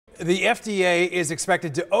The FDA is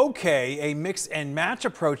expected to okay a mix and match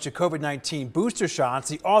approach to COVID-19 booster shots.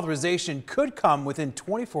 The authorization could come within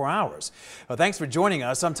 24 hours. Well, thanks for joining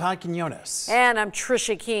us. I'm Todd Quinones. And I'm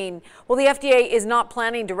Trisha Keene. Well, the FDA is not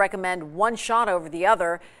planning to recommend one shot over the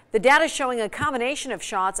other. The data showing a combination of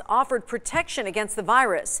shots offered protection against the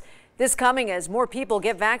virus. This coming as more people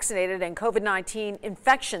get vaccinated and COVID-19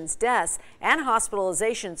 infections, deaths, and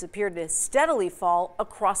hospitalizations appear to steadily fall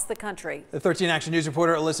across the country. The 13 Action News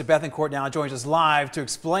reporter Alyssa Bethencourt now joins us live to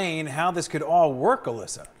explain how this could all work,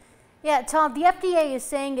 Alyssa. Yeah, Tom, the FDA is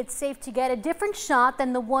saying it's safe to get a different shot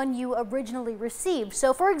than the one you originally received.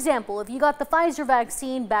 So, for example, if you got the Pfizer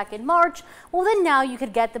vaccine back in March, well, then now you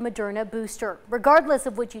could get the Moderna booster. Regardless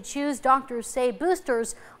of which you choose, doctors say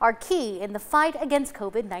boosters are key in the fight against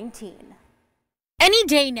COVID-19. Any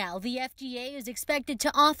day now, the FDA is expected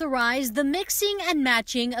to authorize the mixing and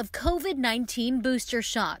matching of COVID-19 booster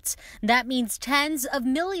shots. That means tens of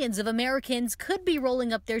millions of Americans could be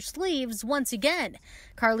rolling up their sleeves once again.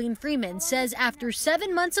 Carlene Freeman says after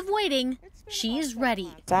 7 months of waiting, she's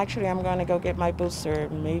ready. Actually, I'm going to go get my booster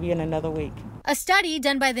maybe in another week. A study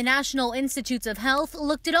done by the National Institutes of Health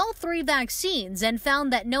looked at all three vaccines and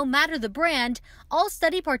found that no matter the brand, all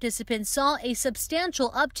study participants saw a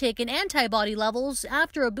substantial uptick in antibody levels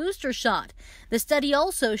after a booster shot. The study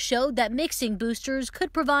also showed that mixing boosters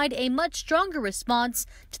could provide a much stronger response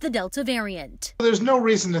to the Delta variant. There's no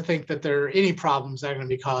reason to think that there are any problems that are going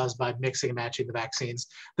to be caused by mixing and matching the vaccines.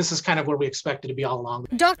 This is kind of where we expect it to be all along.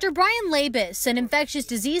 Dr. Brian Labus, an infectious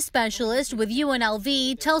disease specialist with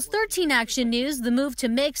UNLV, tells 13 Action News the move to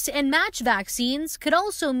mix and match vaccines could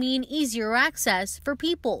also mean easier access for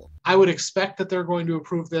people. I would expect that they're going to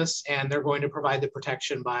approve this and they're going to provide the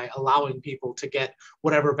protection by allowing people to get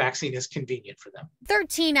whatever vaccine is convenient for them.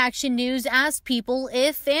 13 Action News asked people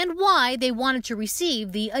if and why they wanted to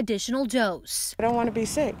receive the additional dose. I don't want to be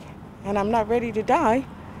sick and I'm not ready to die.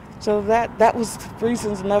 So that was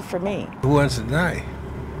reasons enough for me. Who wants to die?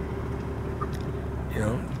 You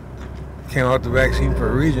know, came out the vaccine for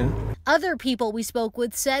a reason. Other people we spoke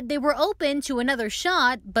with said they were open to another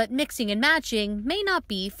shot, but mixing and matching may not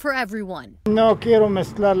be for everyone. No quiero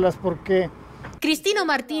mezclarlas porque Cristino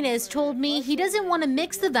Martinez told me he doesn't want to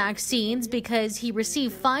mix the vaccines because he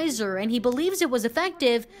received Pfizer and he believes it was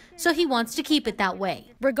effective, so he wants to keep it that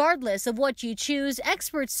way. Regardless of what you choose,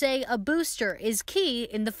 experts say a booster is key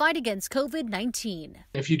in the fight against COVID-19.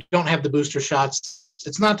 If you don't have the booster shots,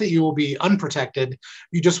 it's not that you will be unprotected,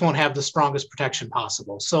 you just won't have the strongest protection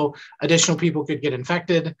possible. So additional people could get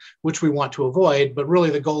infected, which we want to avoid, but really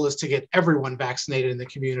the goal is to get everyone vaccinated in the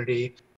community.